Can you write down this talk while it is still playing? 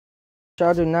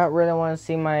Y'all do not really want to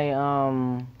see my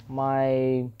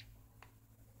my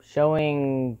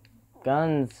showing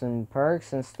guns and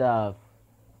perks and stuff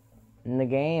in the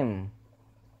game.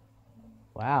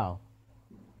 Wow.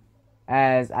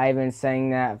 As I've been saying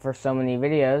that for so many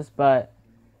videos, but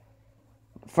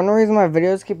for the reason my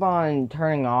videos keep on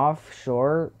turning off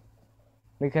short,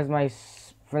 because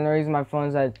for the reason my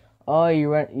phone said, oh,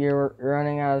 you're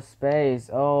running out of space.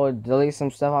 Oh, delete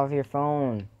some stuff off your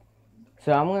phone.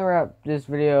 So I'm gonna wrap this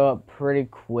video up pretty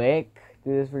quick.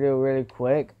 Do this video really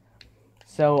quick.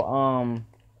 So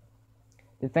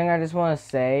the thing I just want to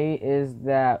say is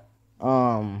that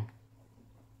can't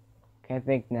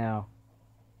think now.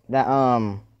 That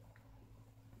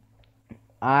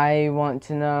I want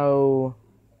to know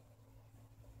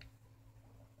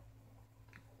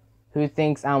who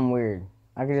thinks I'm weird.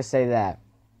 I could just say that.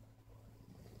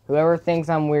 Whoever thinks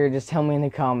I'm weird, just tell me in the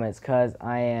comments, cause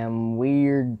I am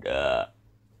weird.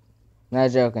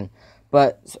 Not joking.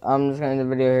 But I'm just gonna end the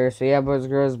video here. So yeah, boys,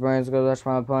 girls, brains, go watch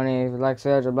my pony. If you like,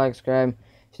 subscribe.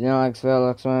 If you don't like,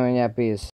 like, yeah, peace.